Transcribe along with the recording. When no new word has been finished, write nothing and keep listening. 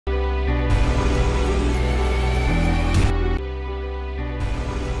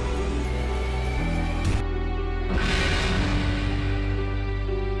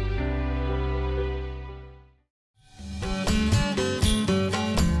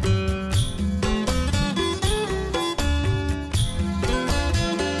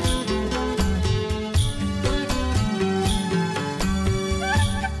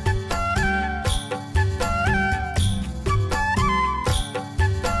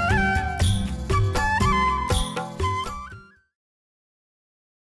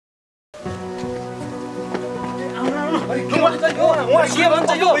के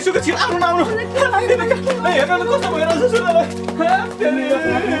भन्छ यो भइसक्यो छिर आउनु आउनु हेर्न कस्तो भइरहेछ सुरलाई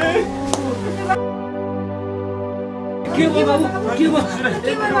के भयो बाबु के भयो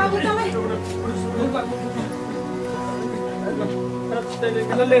बाबु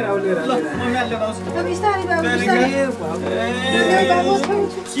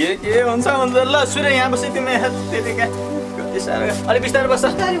के हुन्छ ल सुरे यहाँ बसे तिमी त्यतिका कति साह्रो अलि बिस्तारै बस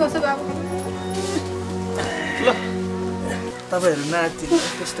बाबु ल तपाईहरु नाति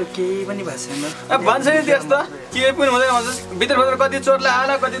त्यस्तो केही पनि भएको छैन भन्छ नि त्यस्तो के पनि हुँदैन भन्छ भित्र कति चोटले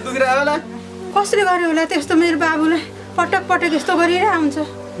आला कति दुखेर आला कसले गर्यो होला त्यस्तो मेरो बाबुलाई पटक पटक यस्तो गरिरहेको हुन्छ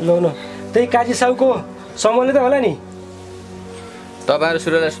ल त्यही काजी साउको समयले त होला नि तपाईहरु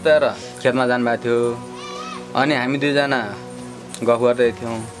सुरजलाई सुताएर खेतमा जानुभएको थियो अनि हामी दुईजना गफ गर्दै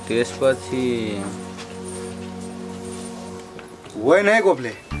थियौं त्यसपछि होइन है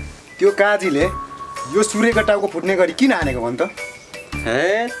गोपले त्यो काजीले यो सूर्यको टाउको फुट्ने गरी किन हानेको भन् त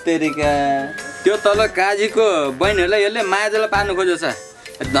हे तेरिका त्यो तल काजीको बहिनीहरुलाई यसले मायाजला पार्नु खोज्यो छ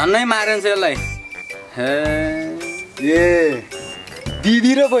धन्नै मारेन्छ यसलाई हे ए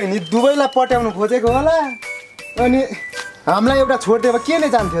दिदी र बहिनी दुवैलाई पट्याउनु खोजेको होला अनि हामीलाई एउटा छोड्दिए के नै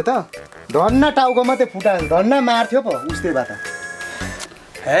जान्थ्यो त धन्ना टाउको मात्रै फुटा धन्ना मार्थ्यो पो उस्तै बात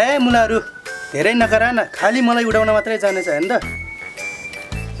हे मुलाहरु धेरै नकरा न खाली मलाई उडाउन मात्रै जानेछ हैन त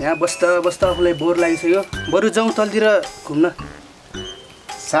यहाँ बस्दा बस्दा आफूलाई बोर लागिसक्यो बरु जाउँ तलतिर घुम्न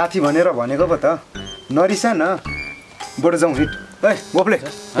साथी भनेर भनेको पो त नरिसा न बरु जाउँ हिट ए गोपले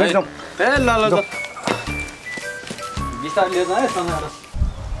जाउँ ए ल ल बिस्तारै लिएर है सँगै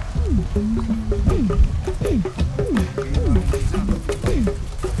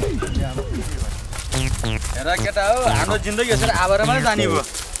हेर केटा हो हाम्रो जिन्दगी यसरी आवारामा जाने भयो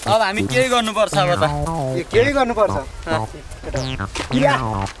अब हामी के गर्नुपर्छ अब त के गर्नुपर्छ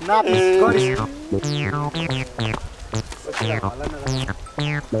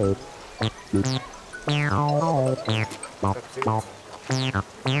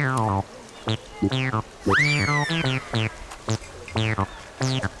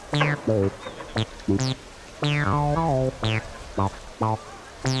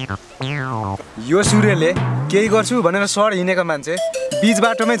यो सूर्यले केही गर्छु भनेर सर हिँडेको मान्छे बीच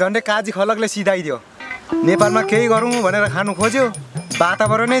बाटोमै झन्डै काजी खलकले सिधाइदियो नेपालमा केही गरौँ भनेर खानु खोज्यो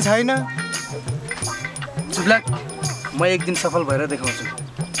वातावरणै छैन चुप्लाक म एक दिन सफल भएर देखाउँछु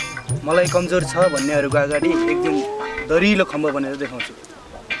मलाई कमजोर छ भन्नेहरूको अगाडि एक दिन दरिलो खम्बो बनेर देखाउँछु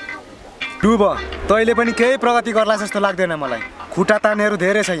डुब तैँले पनि केही प्रगति गर्ला जस्तो लाग्दैन मलाई खुट्टा तानेहरू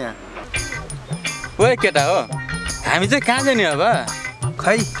धेरै छ यहाँ ओए केटा हो हामी चाहिँ कहाँ जाने अब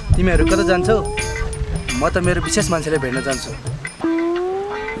खै तिमीहरू कता जान्छौ म त मेरो विशेष मान्छेले भेट्न जान्छु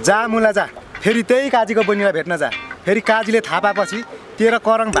जा मुला जा फेरि त्यही काजीको बहिनीलाई भेट्न जा फेरि काजीले थाहा पाएपछि तेरो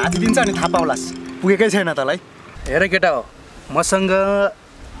करङ भाँचिदिन्छ अनि थाहा पाउलास् पुगेकै छैन तँलाई हेर केटा हो मसँग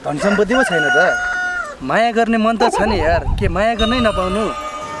धन सम्पत्ति पो छैन त माया गर्ने मन त छ नि यार के माया गर्नै नपाउनु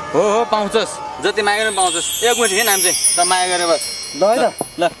हो पाउँछस् जति माया गर्ने पाउँछस् एक मुठी नाम चाहिँ त माया गरेर बस ल है त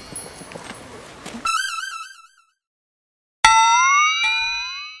ल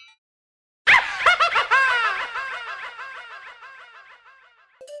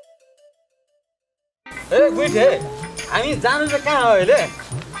ए गुइट हे हामी जानु चाहिँ कहाँ हो अहिले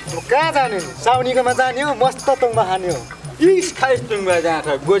कहाँ जाने साउनीकोमा जाने हो मस्त तुङमा खाने हो इस खाइस तुङमा जहाँ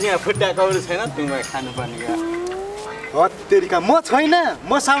छ गोजिया फुट्टाकोहरू छैन तुङमा खानुपर्ने हत्तेरिका म छैन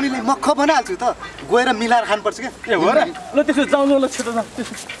म साउनीलाई मक्ख बनाइहाल्छु त गएर मिलाएर खानुपर्छ क्या ए हो र ल त्यसो जाउनु ल छिटो जाउँ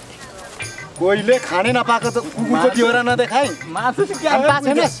कोहीले खानै नपाएको त कुकुरको दियोरा नदेखाइ मासु चाहिँ क्या पाएको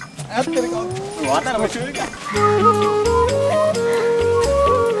छैनस् हतार बस्यो क्या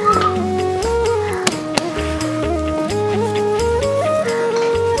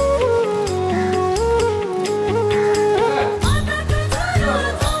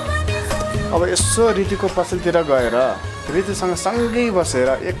अब यसो रीतिको पसलतिर गएर रीतिसँग सँगै बसेर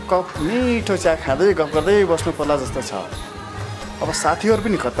एक कप मिठो चिया खाँदै गफ गर्दै बस्नु पर्ला जस्तो छ अब साथीहरू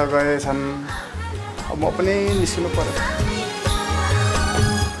पनि कता गएछन् अब म पनि निस्किनु पर्यो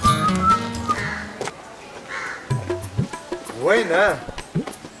होइन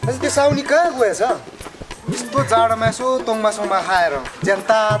अझ त्यो साउनी कहाँ गएछ यस्तो जाडोमा यसो तोङमासोङमा खाएर ज्यान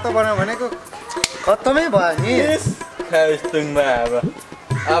तातो बनायो भनेको खत्तमै भयो नि खाइस तुङमा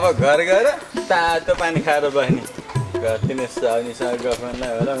अब घर गएर तातो पानी खाएर बस्ने घरतिर साउनीसँग गफलाई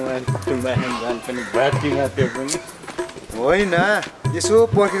होला म तुङमा जान पनि भाटीमा त्यो पनि होइन यसो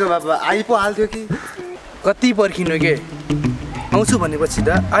पर्खेको बाबा आइ पो हाल्थ्यो कि कति पर्खिनु के आउँछु भनेपछि त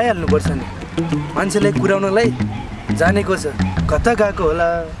आइहाल्नुपर्छ नि मान्छेलाई कुराउनलाई जानेको छ कता गएको होला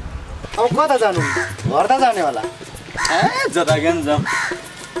अब कता जानु घर त जाने होला जता गयो नि जाउँ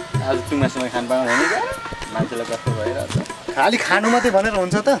आज तुङमासँग खानु पाउनु भने क्या मान्छेलाई कस्तो भइरहेछ खालि खानु मात्रै भनेर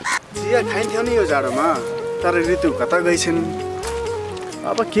हुन्छ त चिया खाइन्थ्यो नि यो जाडोमा तर ऋतु कता गइछन्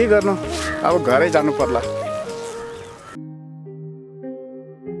अब के गर्नु अब घरै जानु पर्ला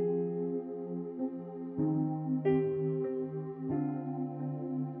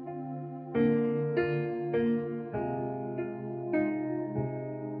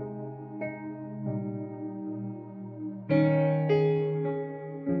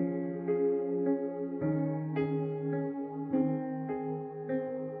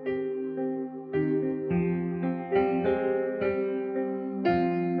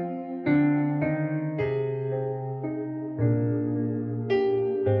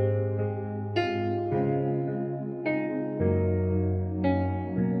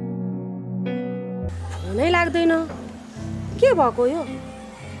लाग्दैन के भएको यो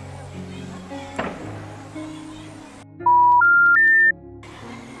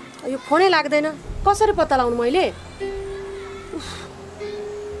यो फोनै लाग्दैन कसरी पत्ता लगाउनु मैले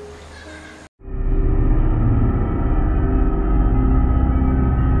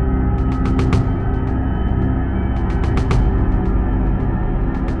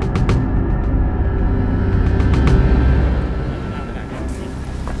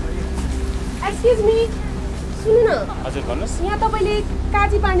एक्सक्युज मी सुन्नु न हजुर भन्नुहोस् यहाँ तपाईँले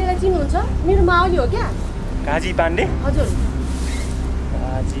काजी पाण्डेलाई चिन्नुहुन्छ मेरो मावली हो क्या काजी पाण्डे हजुर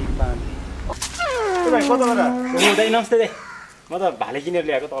काजी पाण्डे भाइ कताबाट हुँदै नमस्ते दे म त भाले किनेर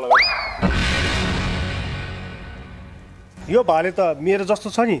ल्याएको तलबाट यो भाले त मेरो जस्तो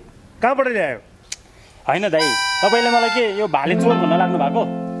छ नि कहाँबाट ल्यायो होइन दाइ तपाईँले मलाई के यो भाले चोर भन्न लाग्नु भएको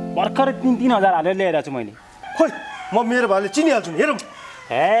भर्खरै 3,000 हालेर ल्याइरहेको छु मैले खोइ म मेरो भाले चिनिहाल्छु नि हेरौँ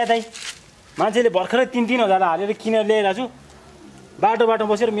हे दाइ मान्छेले भर्खरै 3,000 हालेर किनेर ल्याइरहेको छु बाटो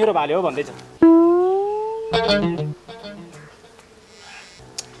बसेर मेरो भाले हो भन्दैछ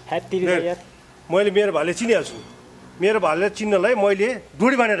यार मैले मेरो भाले चिनिहाल्छु मेरो भाले चिन्नलाई मैले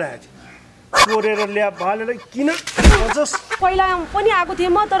डोरी बाँधेर राखेको थिएँ चोरेर ल्या भालेलाई किन पहिला पनि आएको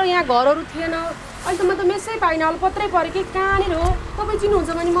थिएँ म तर यहाँ घरहरू थिएन अहिलेसम्म त मेसै पाइनँ अब पत्रै पऱ्यो कि कहाँनिर हो तपाईँ चिन्नुहुन्छ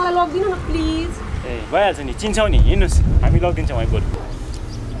भने मलाई लगिदिनु न प्लिज ए भइहाल्छ नि चिन्छौ नि हिँड्नुहोस् हामी लगिदिन्छौँ है बरु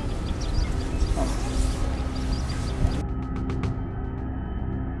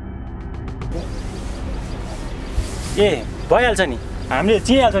ए भइहाल्छ नि हामीले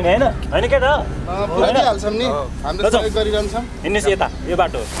चिनिहाल्छौँ नि होइन होइन के त पुऱ्याइदिइहाल्छौँ नि हामीले सहयोग गरिरहन्छौँ हिँड्नुहोस् यता यो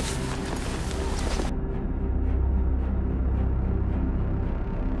बाटो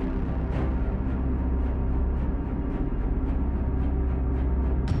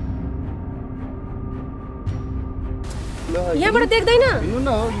यहाँबाट देख्दैन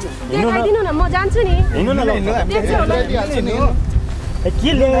देखाइदिनु न म जान्छु नि हिँड्नु न देख्छु होला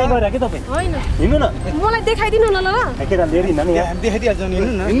के ल्याएर गएर के तपाईँ होइन हिँड्नु न मलाई देखाइदिनु न ल के त लिएर हिँड्नु नि यहाँ देखाइदिइहाल्छ नि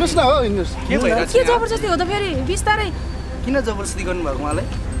हिँड्नु न हिँड्नुहोस् न हो हिँड्नुहोस् के भइरहेको के जबरजस्ती हो त फेरि बिस्तारै किन जबरजस्ती गर्नुभएको उहाँलाई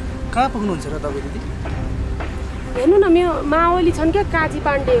कहाँ पुग्नुहुन्छ र तपाईँ दिदी हेर्नु न मेरो मावली छन् क्या काजी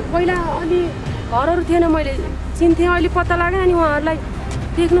पाण्डे पहिला अलि घरहरू थिएन मैले चिन्थेँ अहिले पत्ता लाग्यो अनि उहाँहरूलाई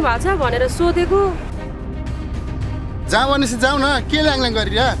देख्नु भएको छ भनेर सोधेको जाउँ भनेपछि जाउँ न के ल्याङल्याङ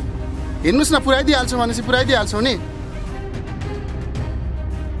गरिरह हिँड्नुहोस् न पुऱ्याइदिइहाल्छौँ भनेपछि पुऱ्याइदिइहाल्छौँ नि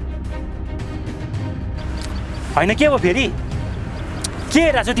होइन के हो फेरि के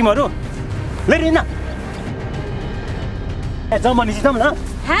हेरेको छौ तिमीहरू लिएर हिँड्न जाउँ भनेपछि जाउँ न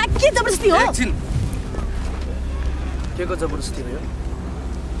के जबरजस्ती हो एकछिन के को जबरजस्ती भयो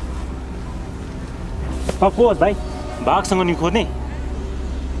को होस् भाइ भागसँग नि खोज्ने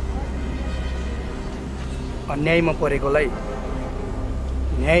अन्यायमा परेकोलाई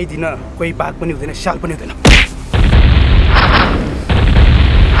न्याय दिन कोही भाग पनि हुँदैन साल पनि हुँदैन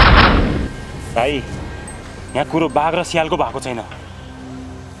भाइ यहाँ कुरो बाघ र स्यालको भएको छैन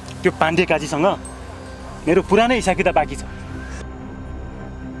त्यो पाण्डे काजीसँग मेरो पुरानै हिसाब किताब बाँकी छ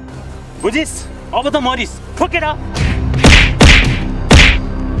बुझिस् अब त मरिस् ठोकेर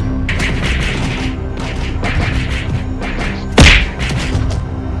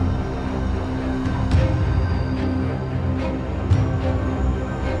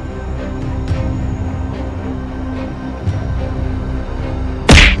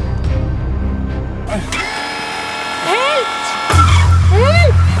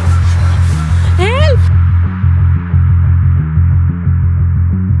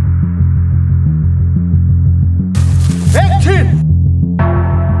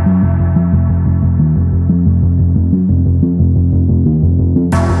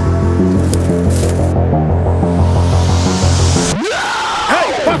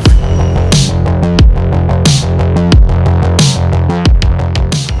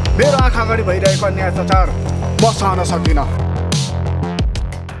भइरहेको अन्याय अत्याचार म सहन सक्दिनँ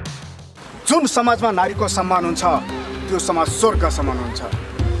जुन समाजमा नारीको सम्मान हुन्छ त्यो समाज स्वर्ग समान हुन्छ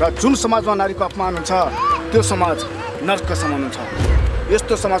र जुन समाजमा नारीको अपमान हुन्छ त्यो समाज नर्क समान हुन्छ।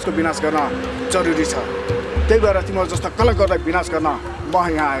 यस्तो समाजको विनाश गर्न जरुरी छ। त्यही भएर तिम्रो जस्तो कलंकहरूलाई विनाश गर्न म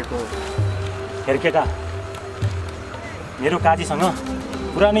यहाँ आएको हो। हेर केटा, मेरो काजीसँग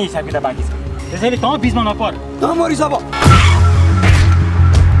पुरानै हिसाब किताब बाँकी छ, त्यसैले तँ बिचमा नपर। त मरिस अब।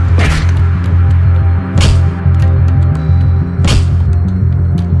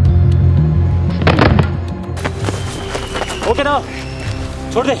 ओके त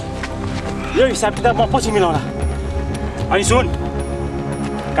छोड दे, यो हिसाब किताब म पछि मिलाउला। अनि सुन,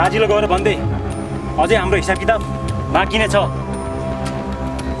 काजीले गएर भन्दै अझै हाम्रो हिसाब किताब बाँकी नै छ।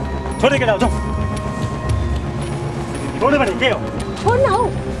 छोड दे केटा, जाउँ। छोड्यो भने के हो? छोड न हौ,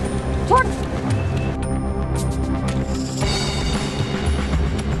 छोड।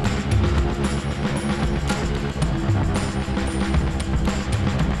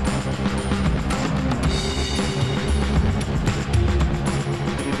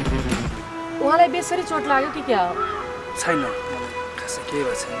 उहाँलाई बेसरी चोट लाग्यो कि क्या हो? छैन, खासै केही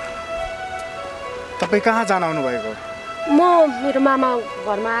भएको छैन। तपाईँ कहाँ जान आउनु भएको? म मेरो मामा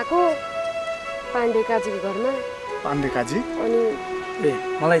घरमा आएको, पाण्डे काजीको घरमा। पाण्डे काजी? अनि ए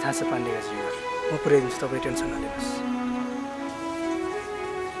मलाई थाहा छ पाण्डे काजी घर, म पुऱ्याइदिन्छु, तपाईँ टेन्सन नलिनुहोस्।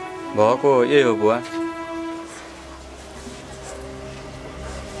 भएको यही हो बुवा।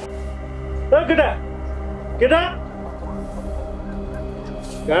 केटा केटा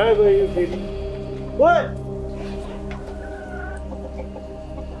कहाँ गयो फेरि? ओए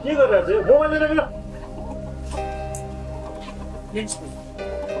के गरिरहेको छ? मोबाइल लिएर मिल।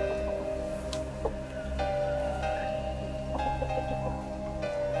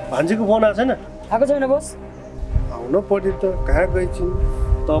 भान्जीको फोन आएको छैन? आएको छैन बोस। आउनु पर्यो त, कहाँ गइछिन्?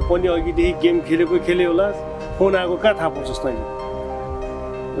 त पनि अघिदेखि गेम खेल्यो होला, फोन आएको कहाँ थाहा पाउँछस् तैँले?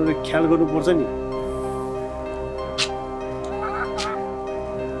 एउटा ख्याल गर्नुपर्छ नि।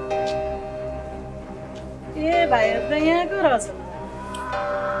 ए भाइहरू त यहाँको रहेछ।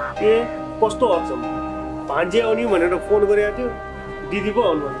 ए कस्तो अचम्म, भान्जी आउने भनेर फोन गरेको थियो, दिदी पो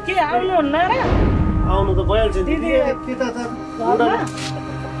आउनु के आउनुहुन्न र? आउनु त भइहाल्छ दिदी। के त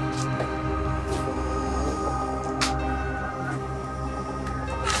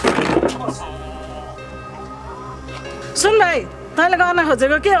सुन भाइ, तैँले गर्न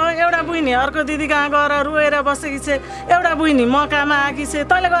खोजेको के हो? एउटा बुइनी अर्को दिदी कहाँ गएर रोएर बसेकी छ, एउटा बुइनी म कहाँमा आएकी छ,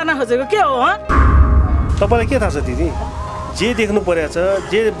 तैँले गर्न खोजेको के हो? तपाईँलाई के थाहा छ दिदी? जे देख्नु परेको छ,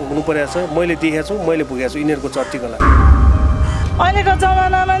 जे भोग्नु परेको छ, मैले देखेको छु, मैले भोगेको छु यिनीहरूको चर्चीको लागि। अहिलेको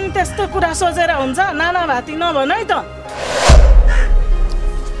जमानामा नि त्यस्तो कुरा सोचेर हुन्छ? नाना भाती नभन है त।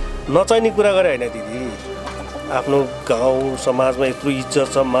 नचाहिने कुरा गरे होइन दिदी, आफ्नो गाउँ समाजमा यत्रो इज्जत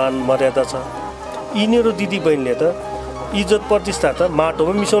छ, मान मर्यादा छ, यिनीहरू दिदी बहिनीले त इज्जत प्रतिष्ठा त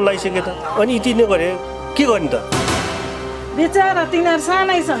माटोमा मिसाउन लागिसके त, अनि यति नै गरे के गर्ने त? बिचरा तिनीहरू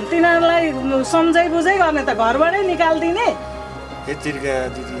सानै छन्, तिनीहरूलाई सम्झाइ बुझाइ गर्ने त घरबाटै निकालिदिने। यतिका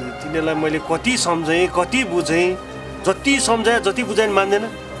दिदी, तिनीहरूलाई मैले कति सम्झेँ, कति बुझेँ, जति सम्झाएँ जति बुझाएँ मान्दैन।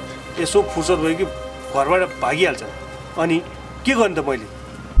 यसो फुर्सद भयो कि घरबाट भागिहाल्छ, अनि के गर्ने त मैले?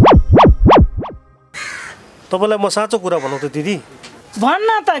 तपाईँलाई म साँचो कुरा भनौँ त दिदी। भन्न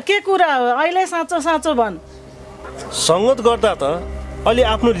त के कुरा हो, अहिले साँचो साँचो भन्। सङ्गत गर्दा त अलि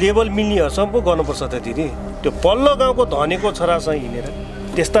आफ्नो लेभल मिल्नेहरूसँग पो गर्नुपर्छ त दिदी। त्यो पल्लो गाउँको धनीको छोरासँग हिँडेर,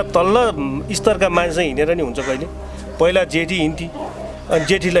 त्यस्ता तल्लो स्तरका मान्छेसँग हिँडेर नि हुन्छ कहिले? पहिला जेठी हिँड्थी, अनि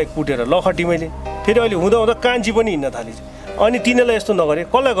जेठीलाई कुटेर लखटी मैले, फेरि अहिले हुँदा हुँदा कान्छी पनि हिँड्न थालेछ। अनि तिनीहरूलाई यस्तो नगरे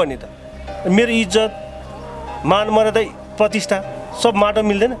कसलाई गर्ने त? मेरो इज्जत मान मर्यादा प्रतिष्ठा सब माटो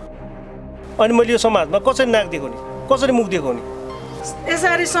मिल्दैन। अनि मैले यो समाजमा कसरी नाक देखाउने, कसरी मुख देखाउने?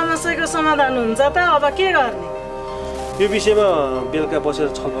 यसरी समस्याको समाधान हुन्छ त अब के गर्ने? यो विषयमा बेलुका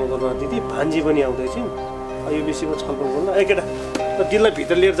बसेर छलफल गर्नु दिदी। भान्जी पनि आउँदैछन्, यो विषयमा छलफल गर्नु। ए केटा, त दिललाई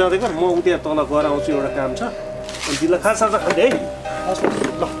भित्र लिएर जाँदै गर, म उता तल गएर आउँछु, एउटा काम छ। अनि दिललाई खासा खाँदै है,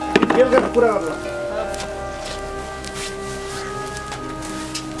 ल बेलुका कुरा गर्नु।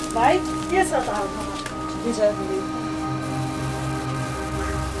 भाइ के छ त?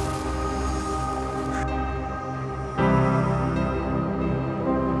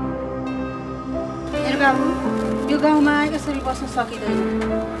 बाबु, यो गाउँमा यसरी बस्न सकिँदैन।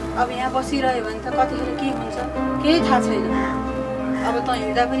 अब यहाँ बसिरह्यो भने त कतिखेर के हुन्छ केही थाहा छैन। अब त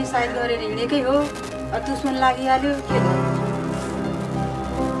हिँड्दा पनि साइड गरेर हिँडेकै हो, दुश्मन लागिहाल्यो, के गर्नु?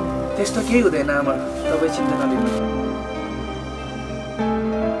 त्यस्तो केही हुँदैन आमा, तपाईँ चिन्ता नलिनु।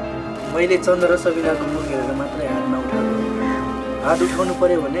 मैले चन्द्र र सबिनाको मुख हेरेर मात्रै हात नउठाएको, हात उठाउनु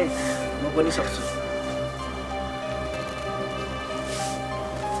पर्यो भने म पनि सक्छु।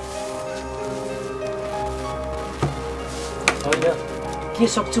 के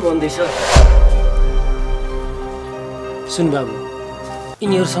सक्छु भन्दैछ? सुन बाबु,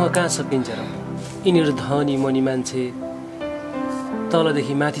 यिनीहरूसँग कहाँ सकिन्छ र? यिनीहरू धनी मनी मान्छे,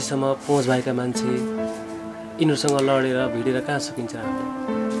 तलदेखि माथिसम्म पहुँच भएका मान्छे, यिनीहरूसँग लडेर भिडेर कहाँ सकिन्छ हाम्रो?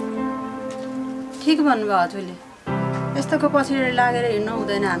 ठिक भन्नुभयो हजुरले। यस्तोको पछि लागेर हिँड्नु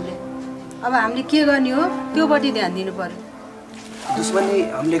हुँदैन हामीले। अब हामीले के गर्ने हो त्योपट्टि ध्यान दिनु पर्यो। दुश्मनी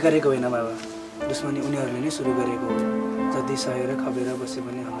हामीले गरेको होइन बाबा, दुश्मनी उनीहरूले नै सुरु गरेको हो। जति सहेर खपेर बस्यो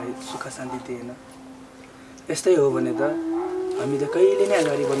भने हामीलाई सुख शान्ति दिएन। यस्तै हो भने त हामी त कहिले नै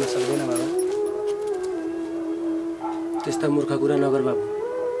अगाडि बढ्न सक्दैन बाबा। त्यस्ता मूर्ख कुरा नगर बाबु,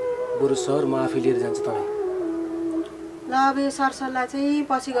 बरु सर म आफै लिएर जान्छु तपाईँ। ल अब यो सरसल्लाह चाहिँ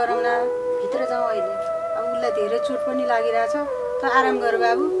पछि गरौँ न, भित्र जाउँ अहिले। अब उसलाई धेरै चोट पनि लागिरहेछ, त आराम गर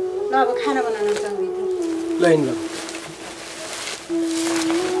बाबु। ल अब खाना बनाउन जाउँ भित्र। ल हिँड बाबु।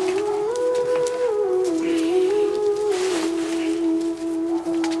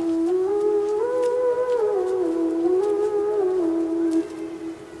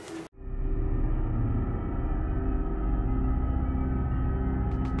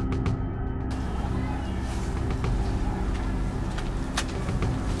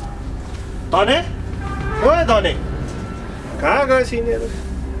 धने ओए धने कहाँ गएछ यिनीहरू?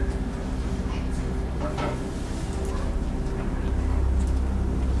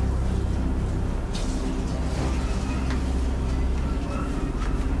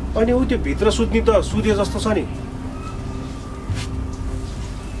 अनि ऊ त्यो भित्र सुत्ने त सूर्य जस्तो छ नि।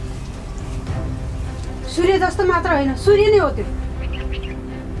 सूर्य जस्तो मात्र होइन, सूर्य नै हो त्यो।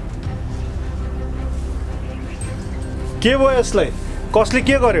 के भयो यसलाई? कसले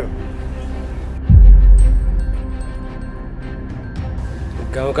के गर्यो?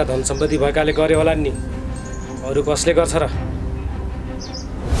 गाउँका धन सम्पत्ति भएकाले गर्यो होला नि, अरू कसले गर्छ र?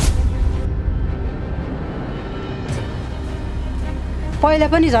 पहिला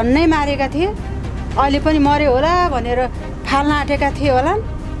पनि झन्नै मारेका थिए, अहिले पनि मर्यो होला भनेर फाल्न आँटेका थिए होला।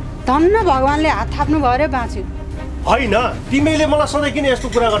 धन्न भगवान्ले हात थाप्नु भयो रे बाँच्यो। होइन, तिमीले मलाई सधैँ किन यस्तो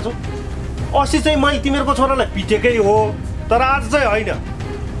कुरा गर्छौ? अस्ति चाहिँ मैले तिमीहरूको छोरालाई पिटेकै हो, तर आज चाहिँ होइन।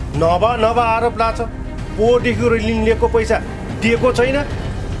 नभा आरोप लाग्छ। पोदेखि लिएको पैसा दिएको छैन।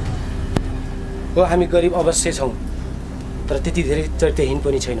 हो, हामी गरिब अवश्य छौँ, तर त्यति धेरै चरित्रहीन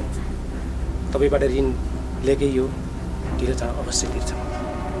पनि छैनौँ। तपाईँबाट ऋण लिएकै हो, तिरेर अवश्य तिर्छौँ।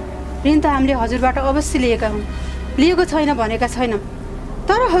 ऋण त हामीले हजुरबाट अवश्य लिएका हौँ, लिएको छैन भनेका छैनौँ।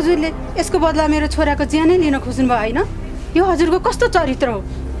 तर हजुरले यसको बदला मेरो छोराको ज्यानै लिन खोज्नुभयो होइन? यो हजुरको कस्तो चरित्र हो?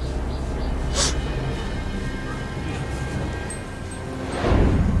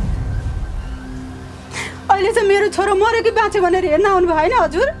 अहिले चाहिँ मेरो छोरो मर्यो कि बाँच्यो भनेर हेर्न आउनुभयो होइन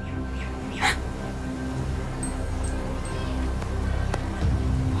हजुर?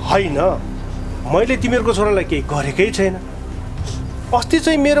 होइन, मैले तिमीहरूको छोरालाई केही गरेकै छैन। अस्ति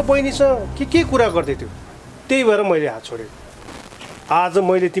चाहिँ मेरो बहिनीसँग के कुरा गर्दै थियो, त्यही भएर मैले हात छोडेको। आज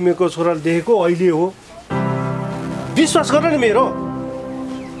मैले तिमीहरूको छोरालाई देखेको अहिले हो। विश्वास गर नि मेरो।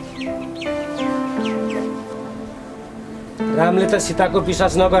 रामले त सीताको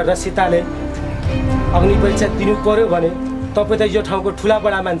विश्वास नगरेर सीताले अग्नि परीक्षा दिनु पर्यो भने तपाईँ त यो ठाउँको ठुला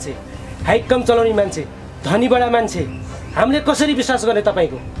बडा मान्छे, हाइकम चलाउने मान्छे, धनी बडा मान्छे, हामीले कसरी विश्वास गर्ने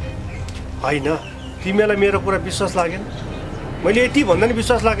तपाईँको? होइन, तिमीलाई मेरो कुरा विश्वास लागेन? मैले यति भन्दा नि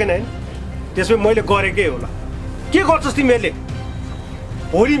विश्वास लागेन होइन? त्यसमै मैले गरेकै होला। के गर्छस् तिमीहरूले?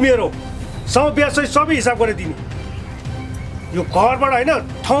 भोलि मेरो ब्याज सबै हिसाब गरेर दिने। यो घरबाट होइन,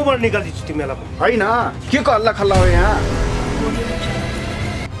 ठाउँबाट निकालिदिन्छु तिमीलाई पनि। होइन, के को हल्ला खल्ला हो यहाँ?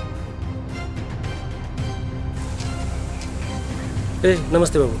 ए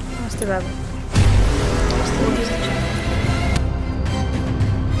नमस्ते बाबु। नमस्ते बाबु।